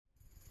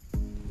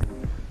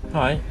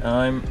Hi,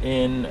 I'm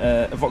in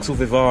a Vauxhall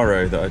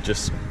Vivaro that I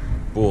just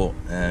bought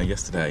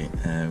yesterday.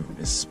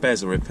 It's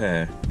spares or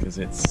repair because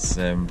it's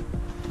in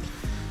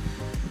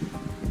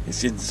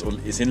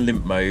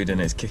limp mode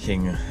and it's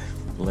kicking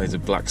loads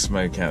of black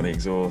smoke out of the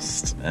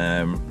exhaust.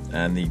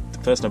 And the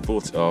person I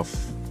bought it off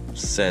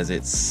says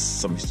it's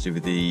something to do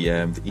with the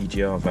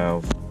EGR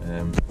valve.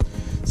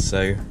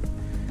 So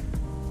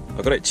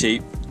I got it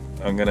cheap.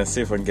 I'm going to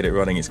see if I can get it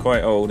running. It's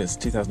quite old. It's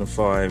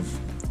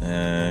 2005.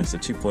 It's a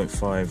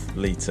 2.5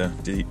 litre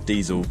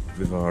diesel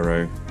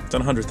Vivaro. It's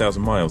done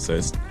 100,000 miles, so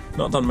it's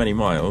not done many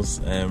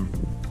miles.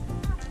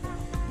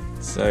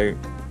 So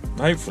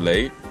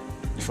hopefully,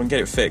 if I can get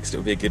it fixed,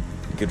 it'll be a good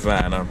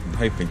van. I'm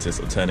hoping to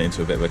sort of turn it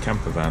into a bit of a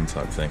camper van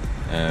type thing.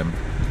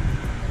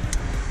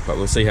 But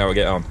we'll see how I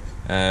get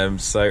on.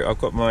 So I've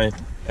got my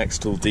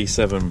XTool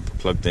D7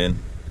 plugged in.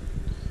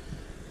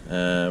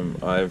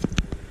 I've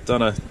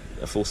done a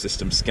full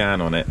system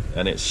scan on it,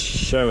 and it's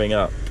showing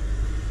up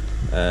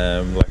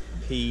like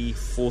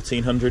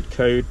P1400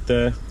 code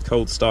there,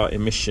 cold start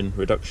emission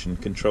reduction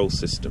control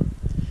system.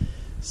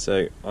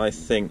 So I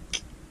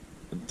think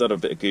I've done a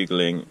bit of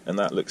googling and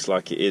that looks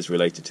like it is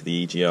related to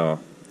the EGR.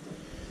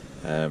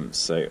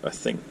 So I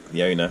think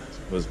the owner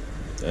was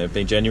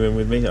being genuine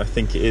with me. I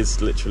think it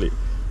is literally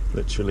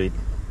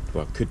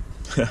well, could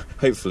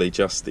hopefully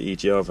just the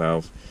EGR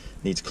valve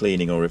needs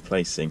cleaning or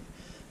replacing.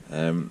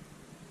 I'm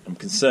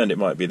concerned it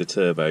might be the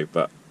turbo,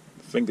 but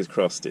fingers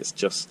crossed it's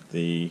just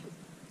the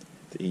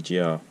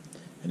EGR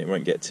and it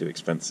won't get too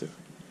expensive.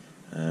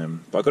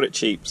 But I got it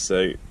cheap,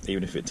 so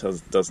even if it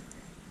does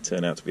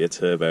turn out to be a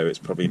turbo, it's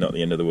probably not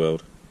the end of the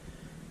world.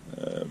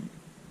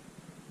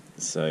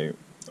 So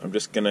I'm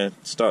just going to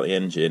start the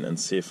engine and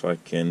see if I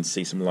can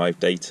see some live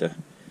data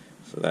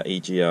for that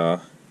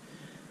EGR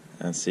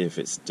and see if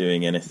it's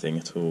doing anything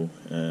at all.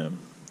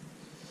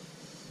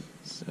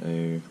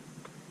 So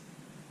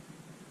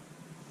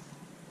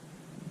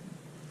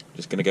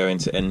just going to go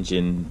into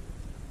engine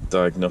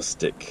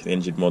diagnostic, the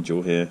engine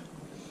module here,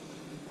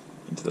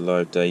 into the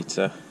live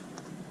data.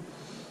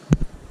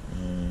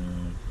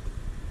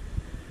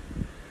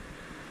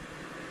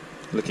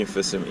 Looking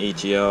for some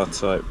EGR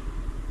type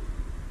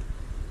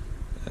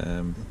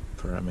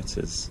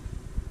parameters.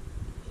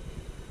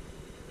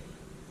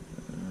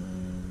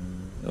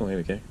 Oh, here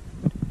we go.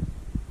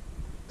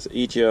 So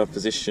EGR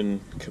position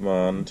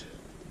command.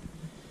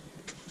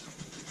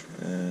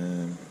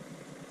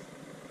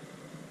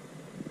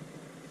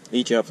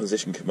 EGR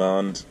position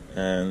command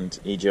and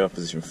EGR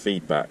position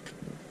feedback.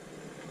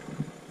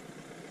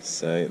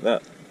 So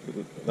that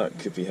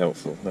could be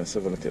helpful. Let's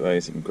have a look at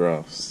those in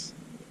graphs.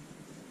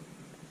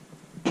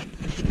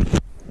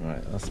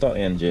 Right, I'll start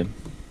the engine.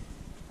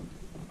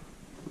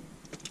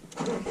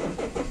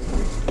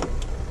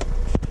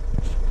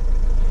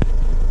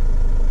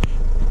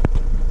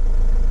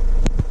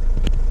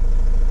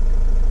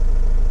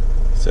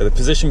 So the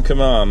position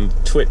command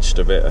twitched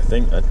a bit, I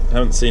think. I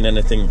haven't seen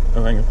anything.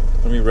 Oh, hang on,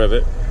 let me rev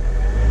it.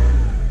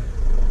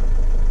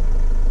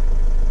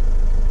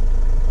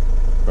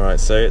 Right,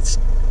 so it's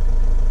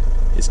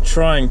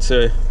trying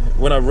to,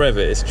 when I rev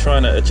it, it's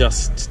trying to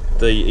adjust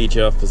the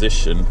EGR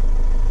position,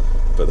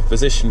 but the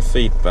position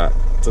feedback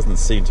doesn't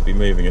seem to be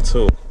moving at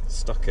all. It's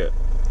stuck at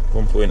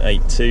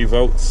 1.82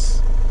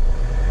 volts.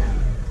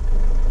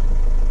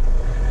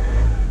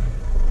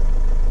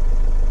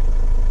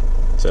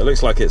 So it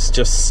looks like it's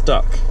just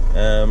stuck.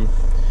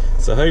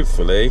 So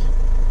hopefully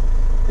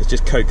it's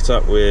just coked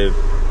up with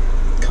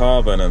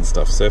carbon and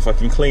stuff. So if I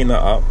can clean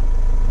that up,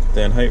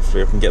 then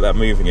hopefully I can get that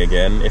moving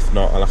again. If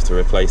not, I'll have to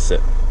replace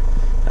it.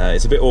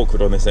 It's a bit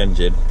awkward on this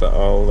engine, but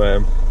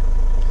I'll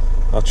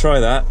try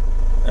that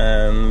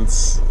and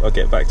I'll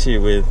get back to you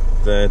with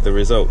the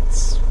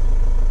results.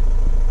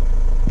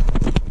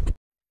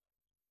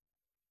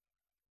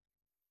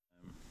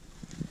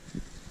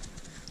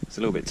 It's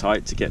a little bit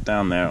tight to get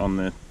down there on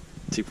the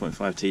 2.5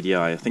 TDI.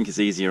 I think it's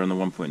easier on the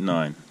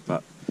 1.9,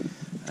 but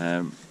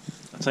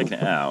I've taken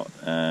it out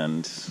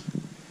and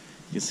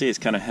you can see it's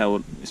kind of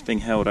held. It's being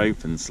held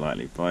open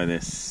slightly by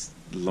this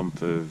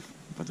lump of,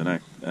 I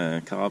don't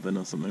know, carbon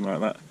or something like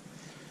that.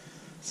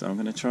 So I'm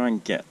going to try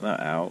and get that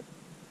out.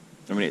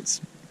 I mean,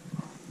 it's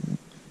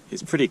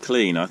pretty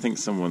clean. I think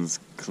someone's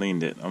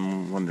cleaned it.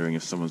 I'm wondering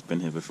if someone's been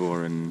here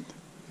before and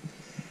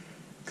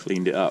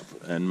cleaned it up,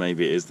 and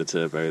maybe it is the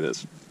turbo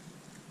that's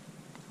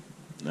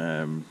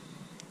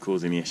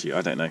causing the issue.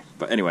 I don't know.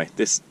 But anyway,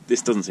 this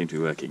doesn't seem to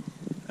be working.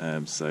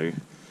 So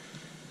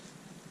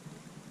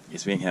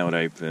it's being held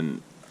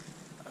open.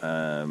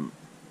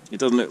 It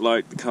doesn't look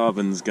like the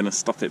carbon's going to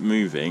stop it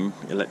moving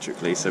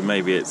electrically, so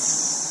maybe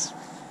it's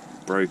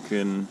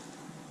broken,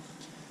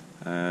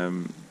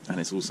 and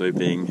it's also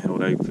being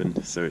held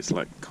open, so it's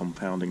like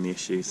compounding the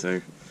issue. So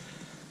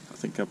I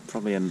think I'll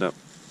probably end up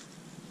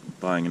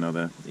buying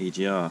another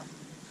EGR.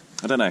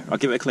 I don't know, I'll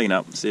give it a clean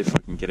up, see if I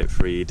can get it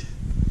freed.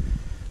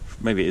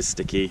 Maybe it is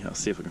sticky. I'll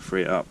see if I can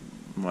free it up.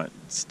 Might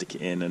stick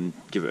it in and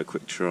give it a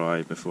quick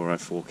try before I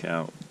fork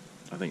out.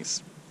 I think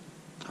it's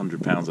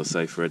 £100 or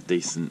so for a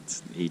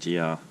decent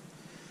EGR.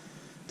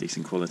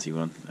 decent quality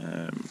one.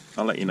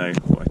 I'll let you know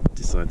what I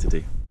decide to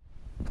do.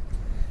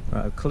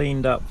 Right, I've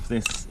cleaned up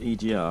this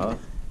EGR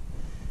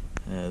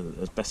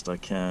as best I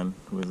can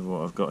with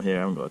what I've got here.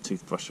 I haven't got a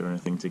toothbrush or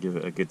anything to give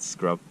it a good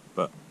scrub,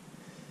 but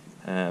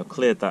I've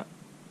cleared that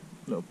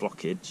little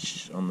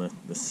blockage on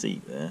the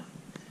seat there.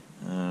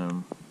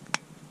 I'll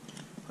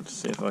just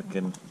see if I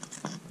can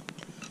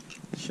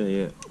show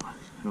you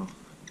how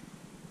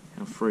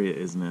free it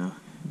is now.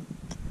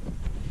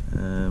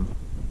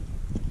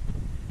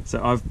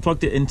 So I've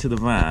plugged it into the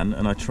van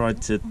and I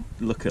tried to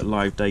look at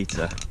live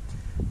data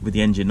with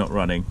the engine not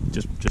running,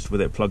 just with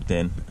it plugged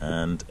in,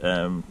 and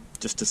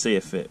just to see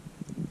if it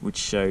would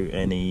show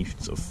any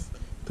sort of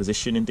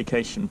position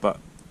indication, but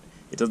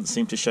it doesn't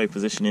seem to show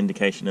position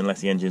indication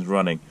unless the engine's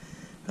running,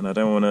 and I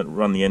don't want to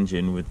run the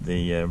engine with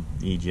the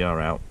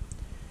EGR out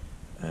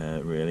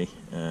really,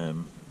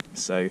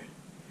 so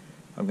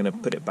I'm going to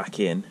put it back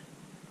in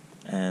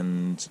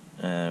and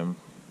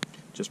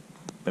just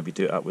maybe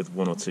do it up with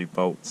 1 or 2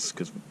 bolts,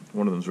 because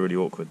one of them's really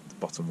awkward, the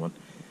bottom one,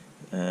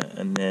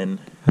 and then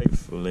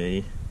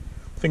hopefully,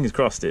 fingers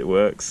crossed it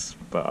works,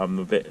 but I'm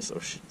a bit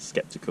sort of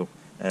sceptical.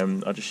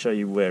 I'll just show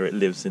you where it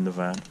lives in the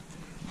van.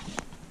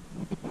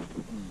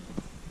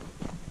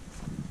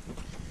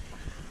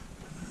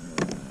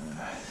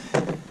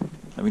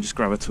 Let me just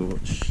grab a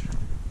torch.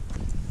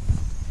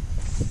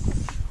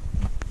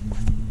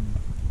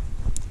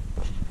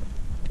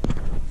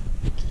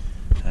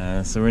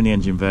 So we're in the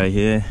engine bay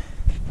here,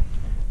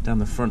 down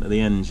the front of the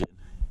engine.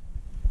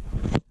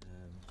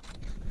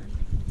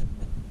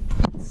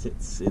 It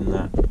sits in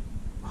that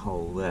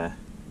hole there,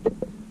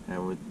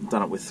 and we're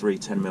done up with 3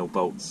 10mm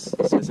bolts,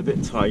 so it's a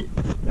bit tight,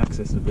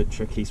 access is a bit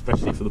tricky,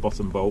 especially for the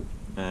bottom bolt,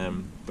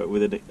 but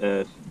with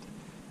a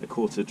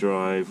quarter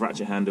drive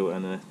ratchet handle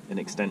and an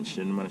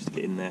extension, managed to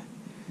get in there.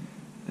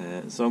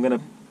 So I'm going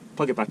to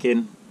plug it back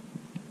in,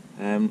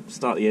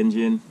 start the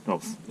engine, well,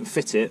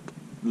 fit it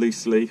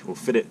loosely, or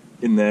fit it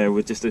in there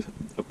with just a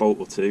bolt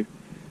or 2,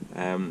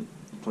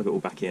 plug it all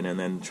back in and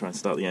then try and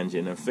start the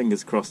engine, and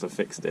fingers crossed I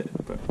fixed it,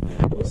 but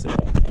we'll see.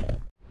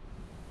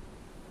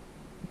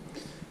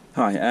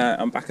 Hi,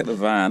 I'm back at the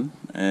van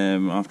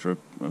after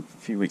a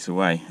few weeks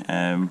away.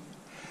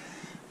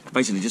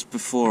 Basically, just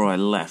before I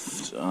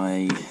left,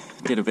 I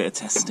did a bit of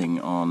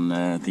testing on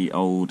the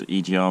old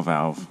EGR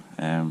valve.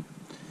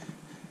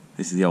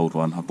 This is the old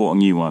one. I bought a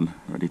new one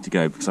ready to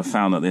go because I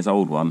found that this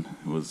old one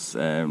was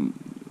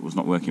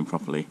not working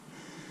properly.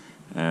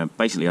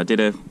 Basically, I did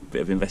a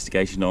bit of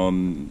investigation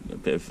on a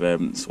bit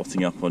of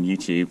swatting up on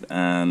YouTube,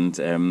 and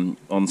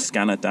on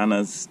Scanner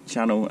Dana's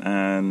channel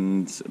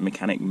and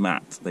Mechanic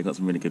Matt. They've got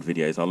some really good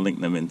videos. I'll link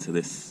them into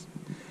this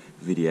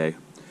video.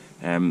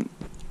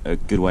 A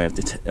good way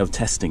of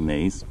testing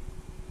these.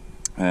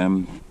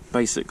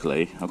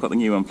 Basically, I've got the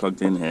new one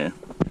plugged in here.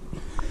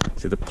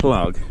 So the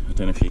plug, I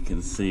don't know if you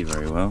can see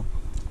very well,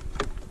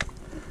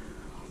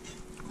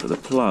 but the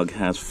plug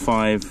has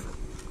five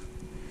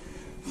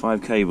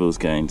cables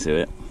going to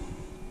it,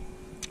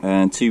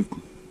 and two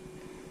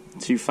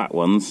fat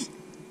ones,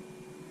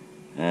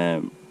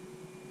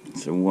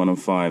 so 1 and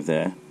 5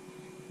 there,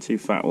 2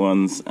 fat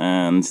ones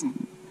and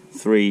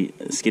 3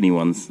 skinny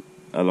ones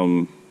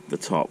along the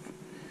top.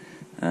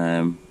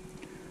 So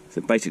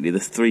basically the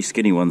 3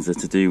 skinny ones are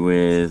to do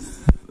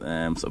with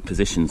sort of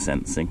position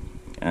sensing,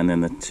 and then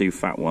the 2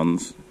 fat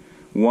ones,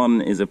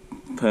 one is a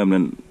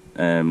permanent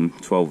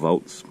 12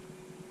 volts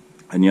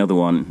and the other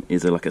one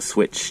is like a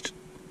switched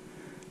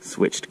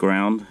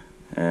ground.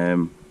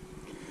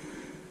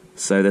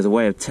 So there's a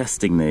way of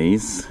testing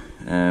these.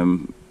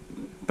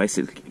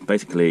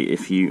 Basically,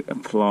 if you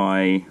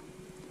apply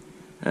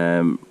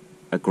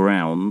a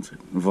ground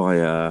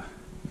via,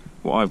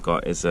 what I've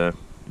got is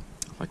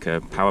like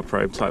a power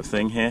probe type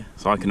thing here,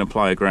 so I can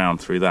apply a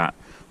ground through that,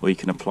 or you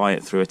can apply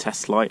it through a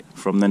test light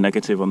from the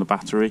negative on the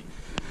battery.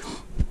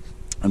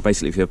 And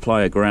basically, if you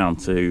apply a ground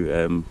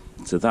to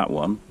that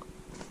one,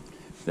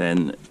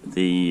 then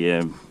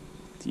you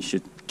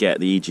should get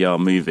the EGR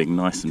moving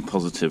nice and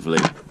positively.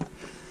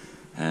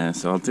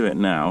 So I'll do it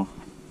now.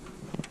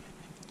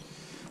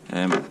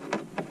 I'll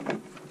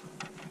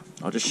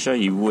just show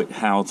you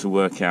how to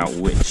work out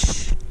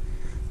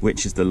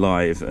which is the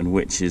live and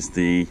which is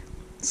the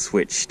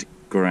switched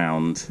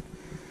ground.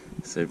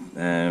 So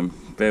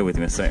bear with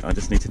me a sec, I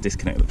just need to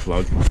disconnect the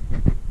plug.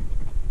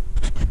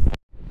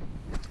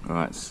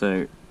 Alright,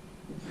 so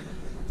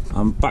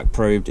I'm back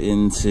probed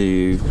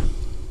into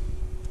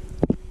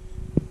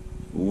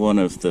one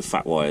of the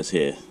fat wires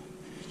here,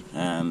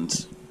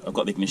 and I've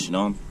got the ignition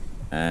on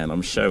and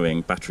I'm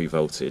showing battery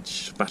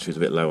voltage. Battery's a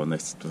bit low on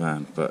this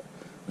van, but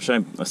I'm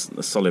showing a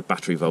solid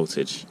battery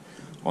voltage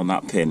on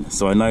that pin,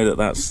 so I know that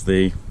that's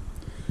the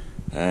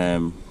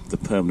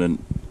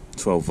permanent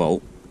 12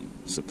 volt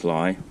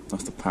supply.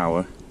 That's the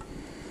power.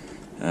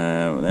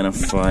 And then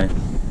if I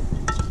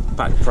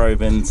back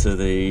probe into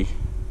the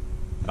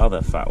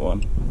other fat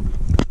one,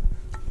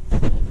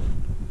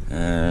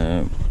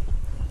 so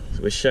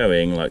we're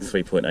showing like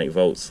 3.8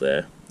 volts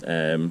there.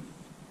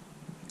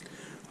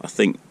 I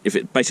think if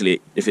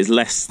it's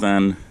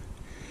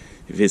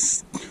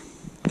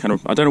kind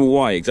of, I don't know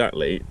why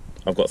exactly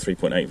I've got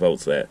 3.8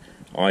 volts there.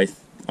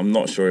 I'm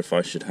not sure if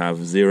I should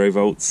have 0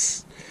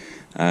 volts.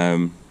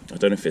 I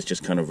don't know if it's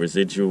just kind of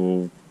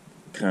residual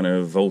kind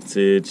of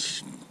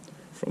voltage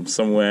from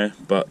somewhere,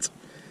 but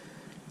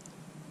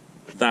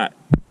that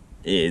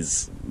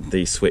is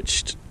the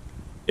switched,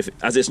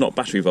 as it's not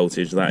battery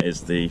voltage, that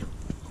is the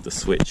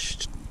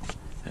switched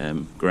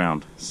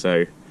ground.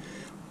 So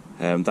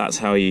that's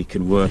how you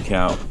can work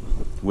out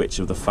which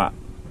of the fat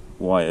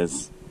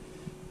wires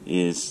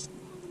is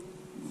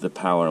the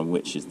power and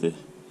which is the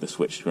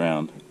switched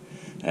ground.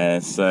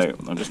 So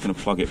I'm just going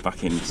to plug it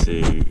back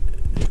into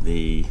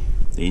the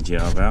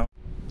EGR valve.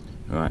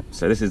 Alright,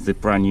 so this is the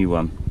brand new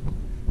one,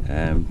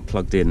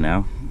 plugged in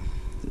now.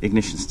 The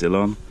ignition's still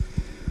on,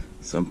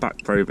 so I'm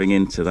back probing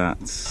into that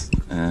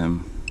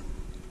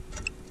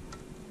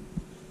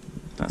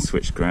that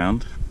switched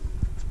ground.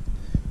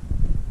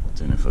 I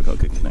don't know if I've got a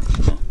good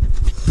connection there.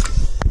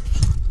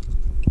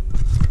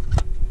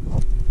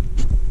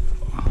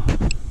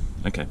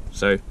 Okay,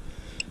 so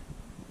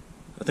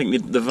I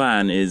think the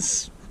van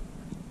is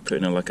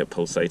putting like a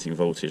pulsating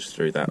voltage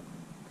through that.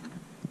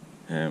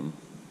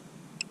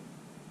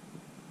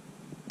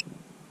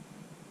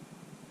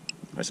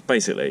 So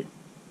basically,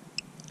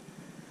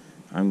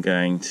 I'm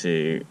just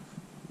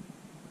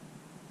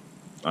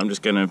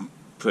going to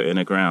put in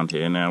a ground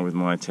here now with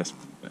my test,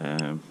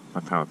 my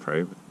power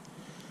probe.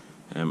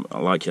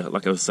 Like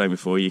I was saying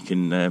before, you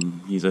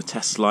can use a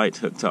test light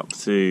hooked up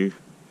to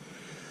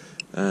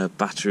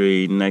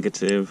battery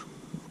negative.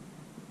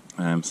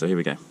 So here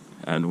we go,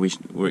 and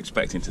we're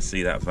expecting to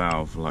see that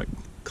valve like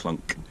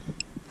clunk.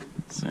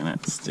 So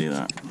let's do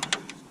that.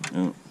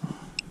 Oh.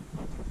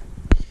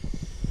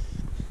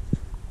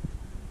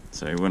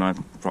 So when I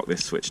prop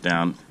this switch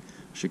down,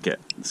 the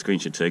screen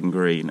should turn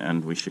green,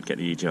 and we should get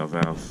the EGR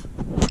valve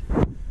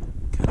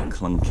kind of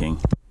clunking.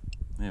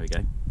 There we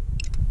go.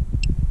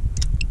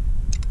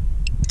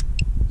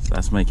 So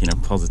that's making a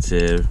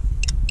positive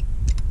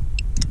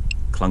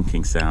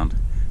clunking sound,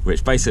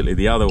 which basically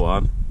the other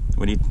one,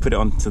 when you put it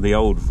onto the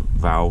old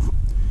valve,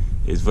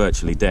 is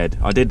virtually dead.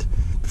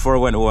 Before I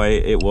went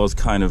away, it was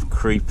kind of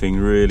creeping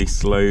really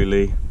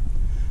slowly,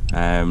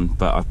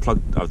 but I've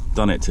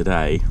done it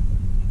today,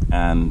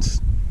 and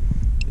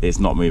it's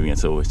not moving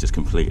at all. It's just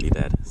completely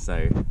dead.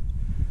 So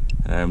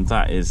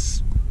that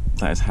is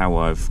how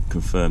I've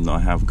confirmed that I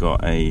have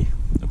got a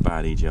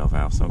bad EGR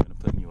valve. So I'm going to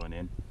put a new one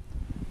in,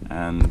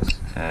 and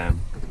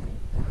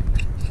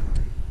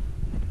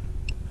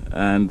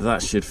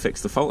that should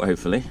fix the fault,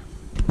 hopefully.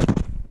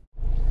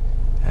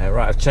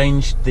 Right, I've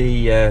changed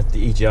the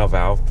EGR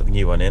valve, put the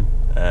new one in.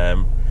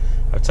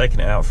 I've taken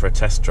it out for a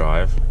test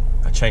drive.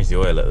 I changed the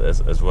oil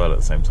as well at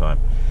the same time.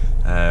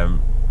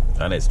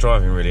 And it's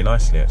driving really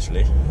nicely,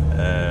 actually.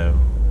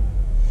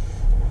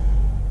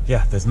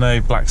 Yeah, there's no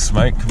black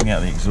smoke coming out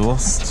of the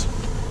exhaust.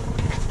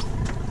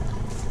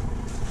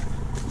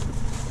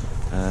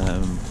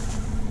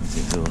 There's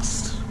the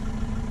exhaust.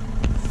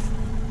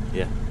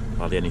 Yeah,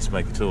 hardly any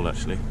smoke at all,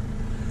 actually.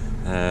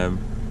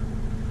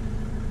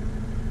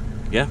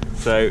 Yeah,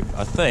 so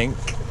I think,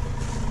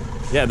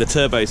 yeah, the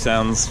turbo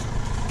sounds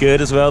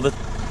good as well. I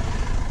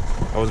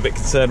was a bit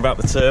concerned about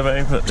the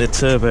turbo, but the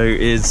turbo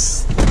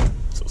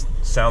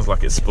sounds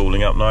like it's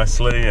spooling up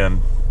nicely,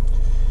 and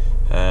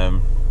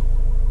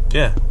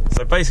yeah,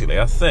 so basically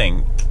I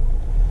think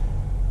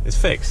it's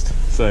fixed,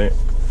 so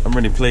I'm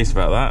really pleased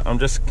about that. I'm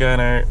just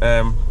gonna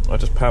I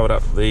just powered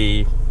up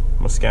my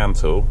scan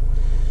tool.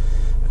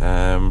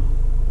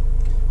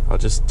 I'll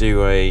just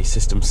do a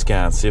system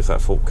scan, see if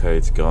that fault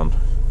code's gone.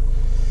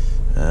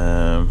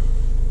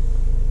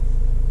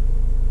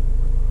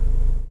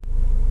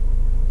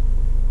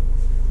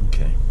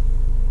 Okay.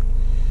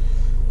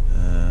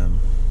 I'll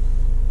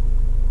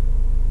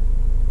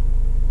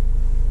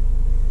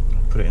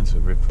put it into a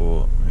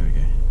report. There we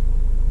go.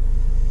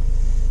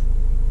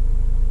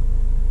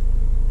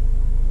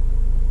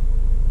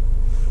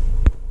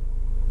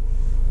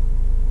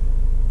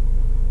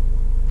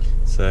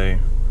 So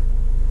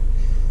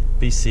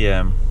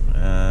BCM,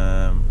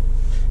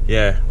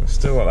 yeah, we've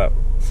still got that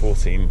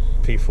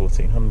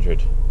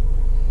P1400.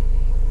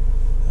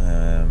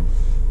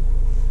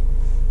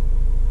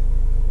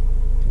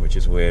 Which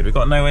is weird. We've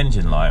got no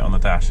engine light on the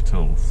dash at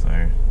all, so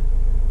I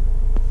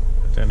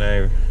don't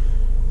know.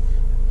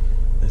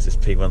 There's this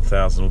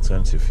P1000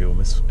 alternative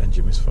fuel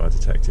engine misfire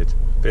detected,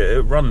 but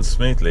it runs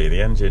smoothly.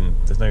 The engine,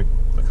 I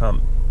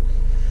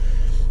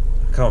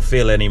can't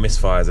feel any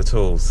misfires at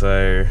all,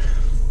 so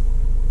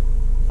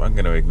I'm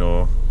going to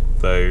ignore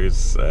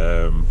those.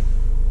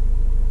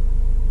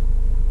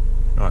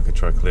 I could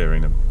try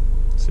clearing them,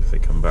 see if they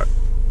come back.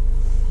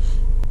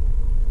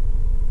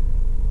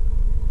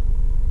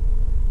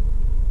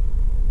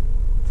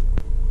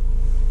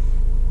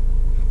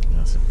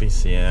 That's a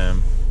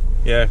BCM.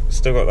 Yeah,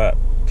 still got that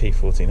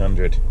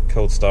P1400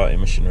 cold start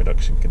emission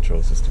reduction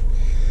control system.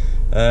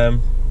 But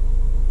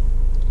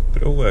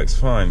it all works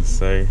fine,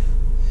 so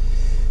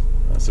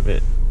that's a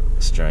bit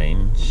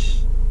strange.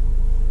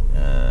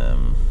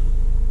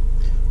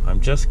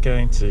 I'm just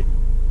going to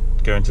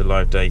go into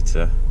live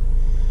data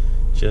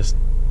just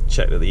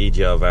check that the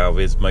EGR valve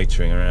is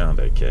motoring around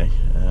okay.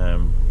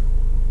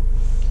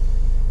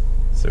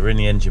 So we're in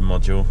the engine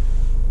module.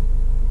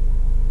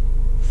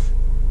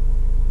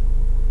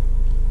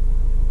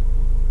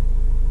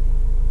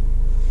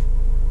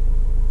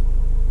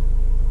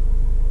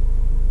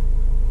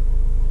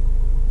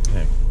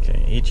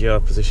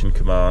 EGR position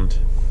command,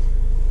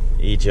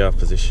 EGR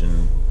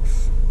position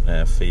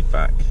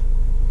feedback.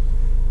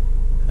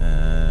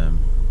 So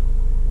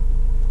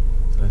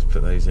let's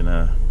put those in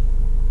a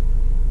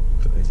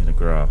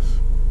graph.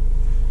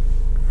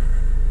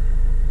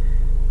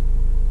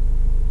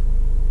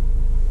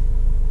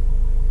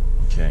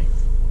 Okay.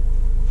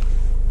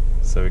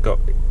 So we've got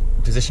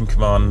position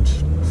command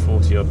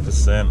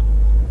 40-odd%.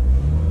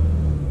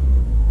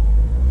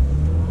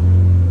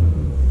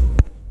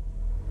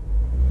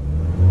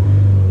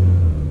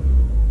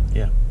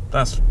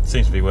 That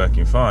seems to be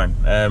working fine.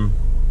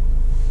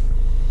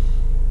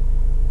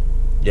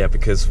 Yeah,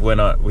 because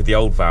with the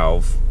old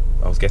valve,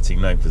 I was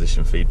getting no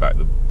position feedback.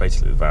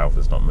 Basically, the valve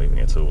was not moving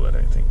at all, I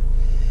don't think.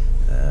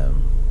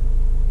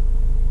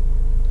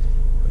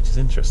 Which is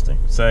interesting.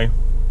 So,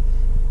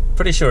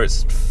 pretty sure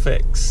it's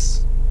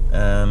fixed,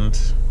 and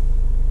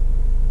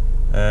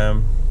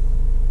I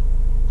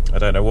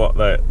don't know what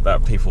that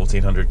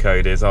P1400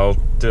 code is. I'll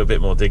do a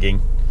bit more digging.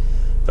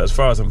 But as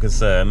far as I'm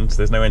concerned,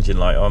 there's no engine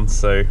light on,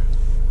 so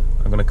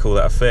I'm going to call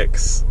that a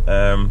fix.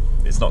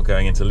 It's not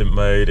going into limp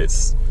mode.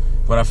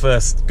 When I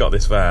first got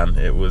this van,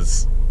 it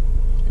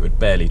would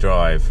barely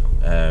drive.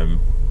 I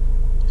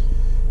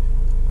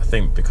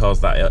think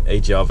because that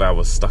EGR valve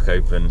was stuck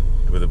open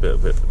with a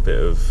bit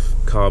of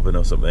carbon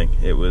or something,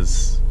 it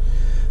was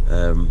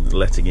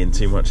letting in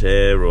too much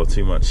air or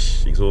too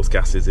much exhaust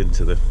gases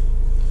into the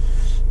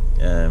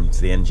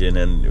to the engine,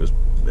 and it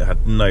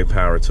had no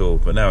power at all.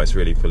 But now it's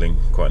really pulling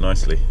quite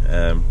nicely.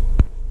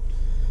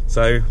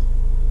 So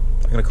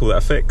I'm going to call that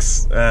a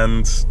fix,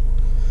 and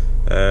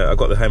I've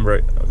got the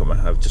handbrake.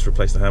 I've just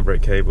replaced the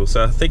handbrake cable,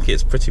 so I think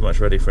it's pretty much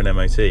ready for an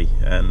MOT.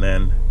 And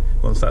then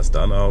once that's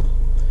done, I'll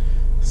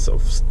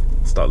sort of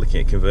start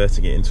looking at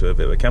converting it into a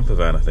bit of a camper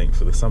van, I think,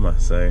 for the summer.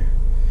 So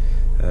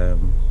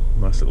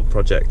nice little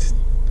project.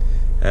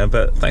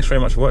 But thanks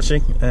very much for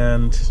watching,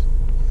 and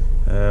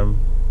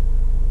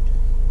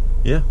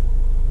yeah,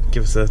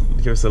 give us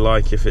a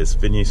like if it's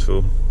been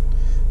useful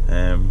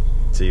to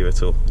you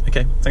at all.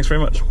 Okay, thanks very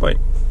much. Bye.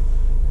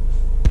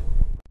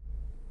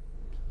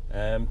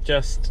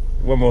 Just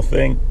one more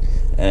thing.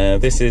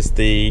 This is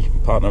the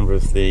part number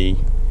of the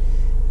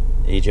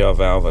EGR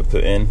valve I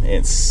put in.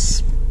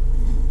 It's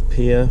I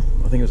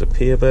think it was a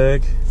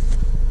Pierberg.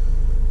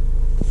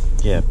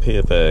 Yeah,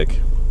 Pierberg.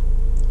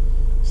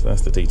 So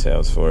that's the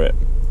details for it.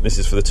 This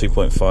is for the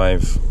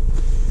 2.5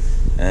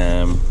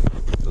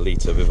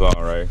 litre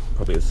Vivaro,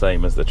 probably the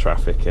same as the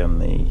Trafic and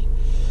the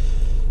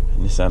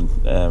Nissan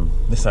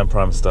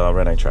Primastar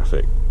Renault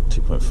Trafic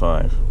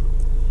 2.5.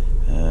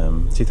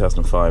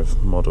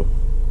 2005 model.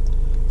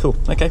 Cool.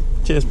 Okay.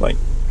 Cheers. Bye.